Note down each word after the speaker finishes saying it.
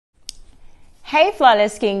Hey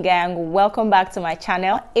Flawless Skin Gang, welcome back to my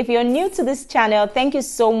channel. If you're new to this channel, thank you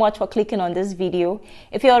so much for clicking on this video.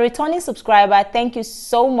 If you're a returning subscriber, thank you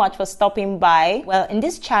so much for stopping by. Well, in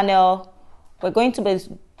this channel, we're going to be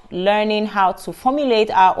learning how to formulate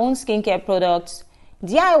our own skincare products,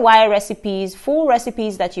 DIY recipes, full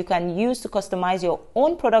recipes that you can use to customize your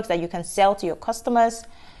own products that you can sell to your customers.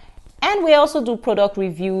 And we also do product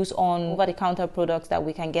reviews on over-the-counter products that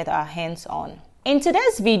we can get our hands on. In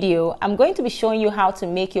today's video, I'm going to be showing you how to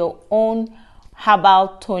make your own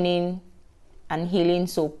herbal toning and healing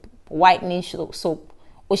soap, whitening soap,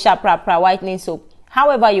 oshaprapra whitening soap,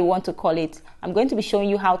 however you want to call it. I'm going to be showing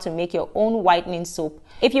you how to make your own whitening soap.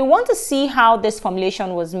 If you want to see how this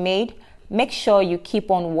formulation was made, make sure you keep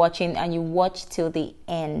on watching and you watch till the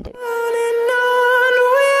end.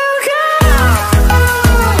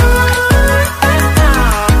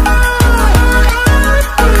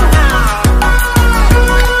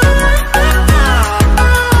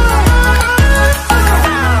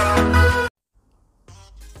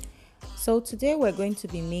 So today we're going to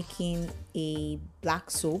be making a black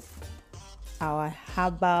soap, our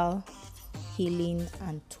herbal healing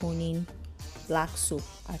and toning black soap.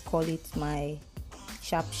 I call it my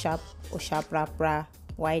sharp or sharp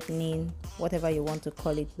whitening, whatever you want to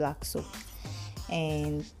call it, black soap.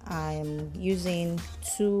 And I'm using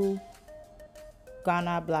 2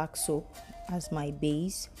 Ghana black soap as my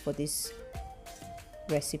base for this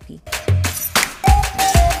recipe.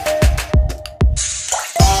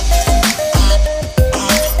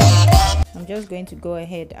 I'm just going to go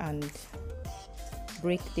ahead and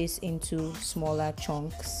break this into smaller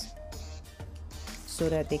chunks so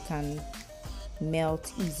that they can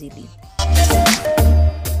melt easily.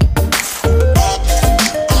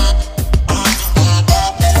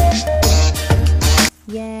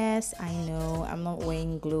 Yes, I know I'm not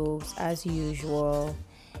wearing gloves as usual,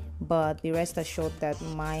 but be rest assured that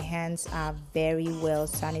my hands are very well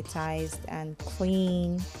sanitized and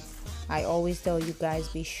clean. I always tell you guys,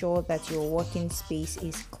 be sure that your working space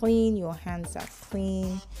is clean, your hands are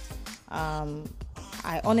clean.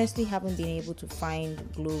 I honestly haven't been able to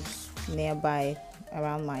find gloves nearby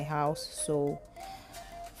around my house, so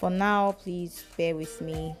for now, please bear with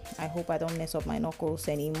me. I hope I don't mess up my knuckles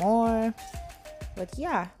anymore. But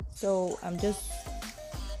yeah, so I'm just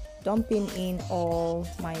dumping in all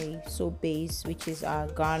my soap base, which is our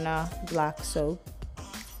Ghana black soap.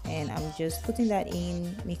 And I'm just putting that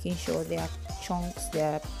in, making sure they are chunks, they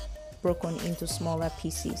are broken into smaller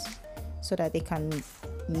pieces so that they can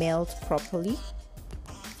melt properly.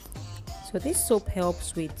 So this soap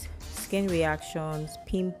helps with skin reactions,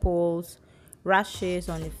 pimples, rashes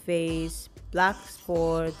on the face, black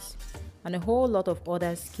spots, and a whole lot of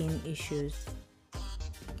other skin issues.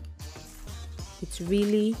 It's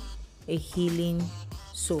really a healing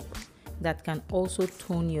soap that can also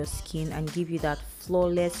tone your skin and give you that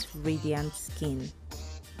flawless, radiant skin.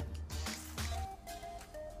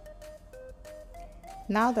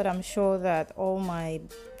 Now that I'm sure that all my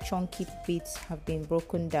chunky bits have been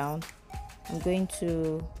broken down, I'm going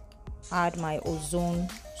to add my ozone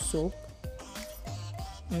soap.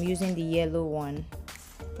 I'm using the yellow one.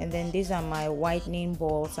 And then these are my whitening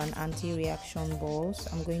balls and anti-reaction balls.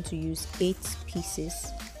 I'm going to use 8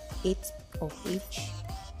 pieces, 8 of each.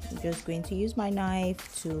 I'm just going to use my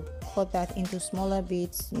knife to cut that into smaller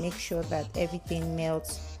bits, make sure that everything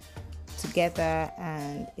melts together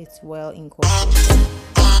and it's well incorporated.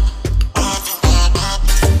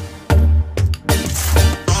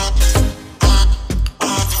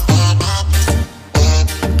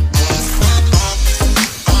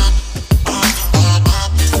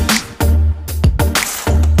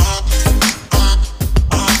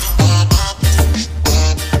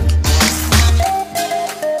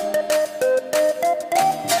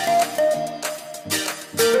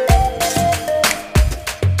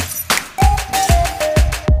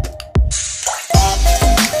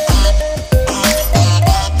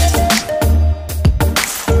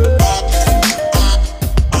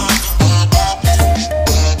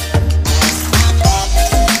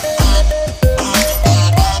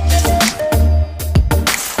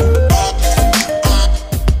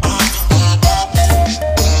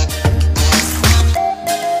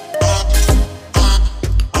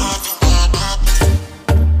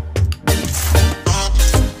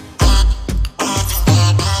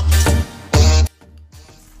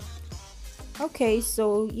 Okay,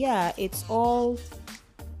 so yeah, it's all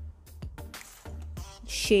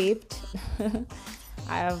shaped.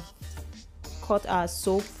 I have cut our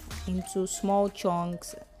soap into small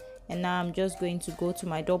chunks, and now I'm just going to go to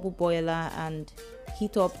my double boiler and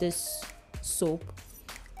heat up this soap.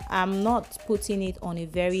 I'm not putting it on a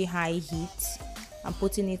very high heat. I'm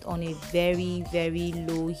putting it on a very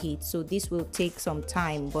low heat, so this will take some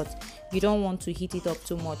time, but you don't want to heat it up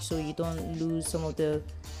too much so you don't lose some of the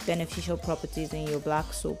beneficial properties in your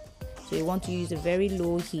black soap. So you want to use a very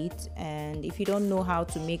low heat. And if you don't know how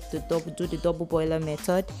to make do the double boiler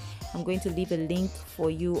method, I'm going to leave a link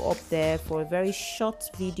for you up there for a very short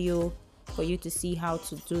video for you to see how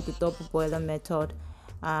to do the double boiler method.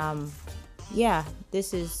 Yeah,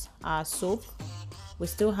 this is our soap. We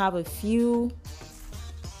still have a few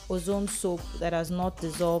ozone soap that has not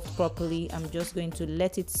dissolved properly. I'm just going to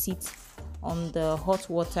let it sit on the hot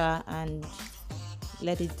water and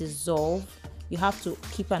let it dissolve. You have to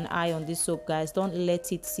keep an eye on this soap, guys. Don't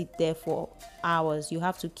let it sit there for hours. You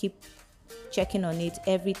have to keep checking on it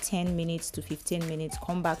every 10 minutes to 15 minutes.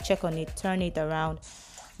 Come back, check on it, turn it around,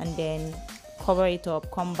 and then cover it up.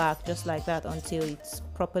 Come back just like that until it's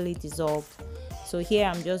properly dissolved. So here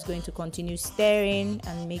I'm just going to continue stirring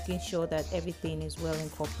and making sure that everything is well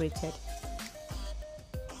incorporated.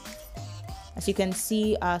 As you can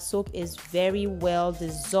see, our soap is very well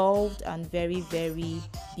dissolved and very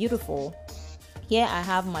beautiful. Here I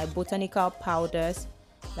have my botanical powders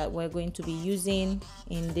that we're going to be using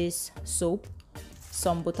in this soap.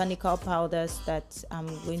 Some botanical powders that I'm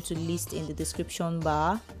going to list in the description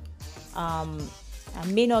bar. I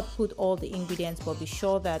may not put all the ingredients, but be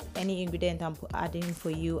sure that any ingredient I'm adding for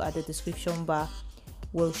you at the description bar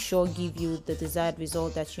will sure give you the desired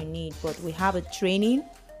result that you need. But we have a training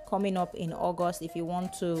coming up in August. If you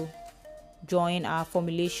want to join our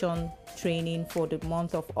formulation training for the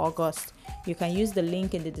month of August, you can use the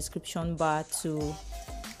link in the description bar to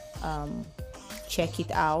check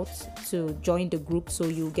it out, to join the group, so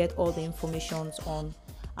you get all the information on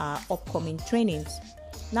our upcoming trainings.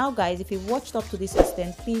 Now guys, if you've watched up to this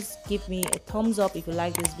extent, please give me a thumbs up if you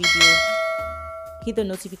like this video, hit the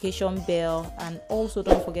notification bell, and also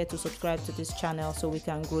don't forget to subscribe to this channel so we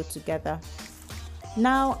can grow together.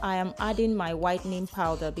 Now I am adding my whitening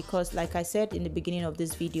powder because, like I said in the beginning of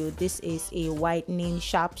this video, this is a whitening,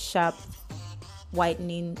 sharp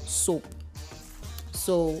whitening soap.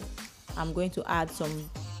 So I'm going to add some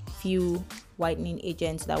few whitening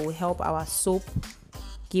agents that will help our soap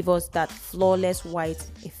give us that flawless white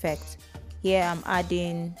effect. Here I'm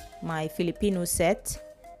adding my Filipino set.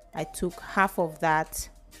 I took half of that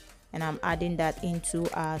and I'm adding that into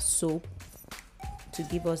our soap to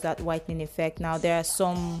give us that whitening effect. Now there are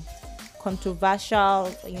some controversial,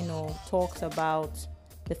 talks about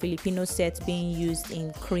the Filipino set being used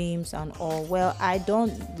in creams and all. Well, I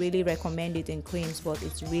don't really recommend it in creams, but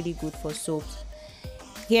it's really good for soaps.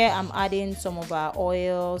 Here I'm adding some of our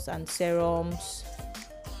oils and serums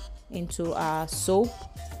into our soap.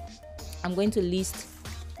 I'm going to list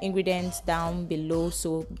ingredients down below,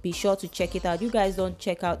 so be sure to check it out. You guys don't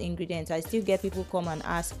check out ingredients. I still get people come and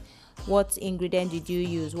ask, what ingredient did you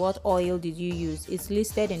use, what oil did you use? It's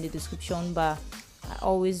listed in the description bar. I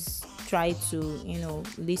always try to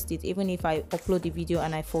list it. Even if I upload the video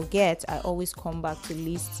and I forget, I always come back to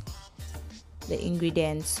list the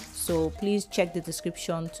ingredients. So please check the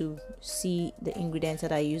description to see the ingredients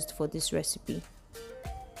that I used for this recipe.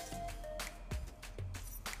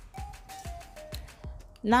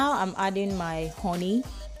 Now I'm adding my honey.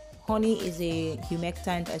 Honey is a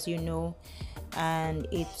humectant, as you know, and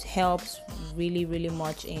it helps really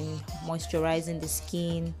much in moisturizing the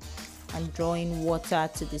skin and drawing water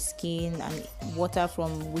to the skin, and water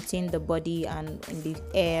from within the body and in the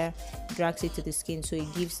air drags it to the skin, so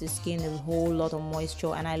it gives the skin a whole lot of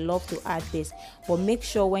moisture. And I love to add this, but make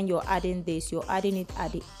sure when you're adding this, you're adding it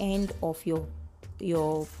at the end of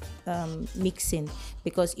your mixing,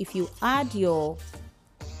 because if you add your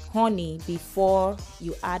honey before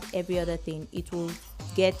you add every other thing, it will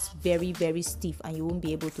get very stiff and you won't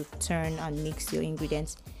be able to turn and mix your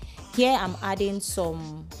ingredients. Here I'm adding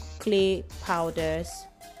some clay powders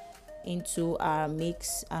into our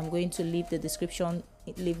mix. I'm going to leave this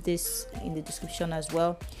in the description as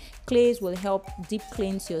well. Clays will help deep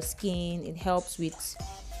cleanse your skin. It helps with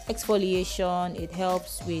exfoliation. It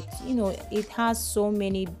helps with, it has so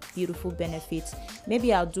many beautiful benefits.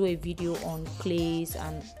 Maybe I'll do a video on clays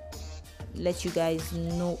and let you guys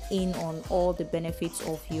know on all the benefits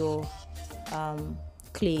of your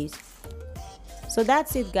clays. So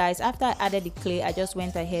that's it, guys. After I added the clay, I just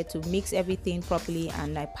went ahead to mix everything properly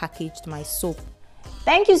and I packaged my soap.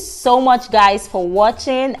 Thank you so much, guys, for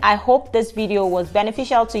watching. I hope this video was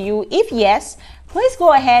beneficial to you. If yes, please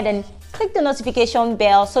go ahead and click the notification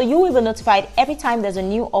bell so you will be notified every time there's a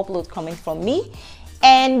new upload coming from me.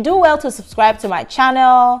 And do well to subscribe to my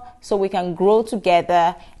channel so we can grow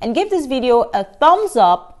together, and give this video a thumbs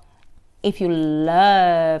up if you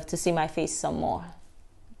love to see my face some more.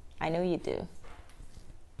 I know you do.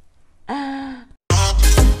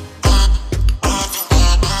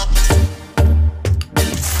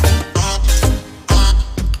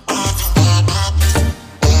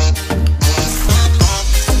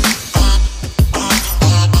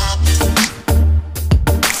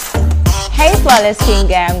 Hey Flawless Skin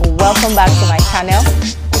Gang, welcome back to my channel.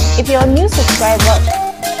 If you're a new subscriber,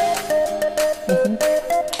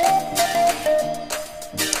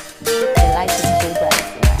 the light is so bright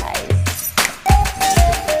in my eyes.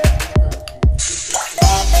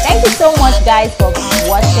 Thank you so much guys for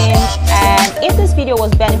watching, and if this video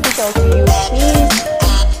was beneficial to you, please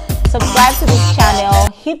subscribe to this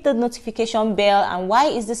channel, hit the notification bell. And why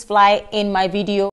is this fly in my video?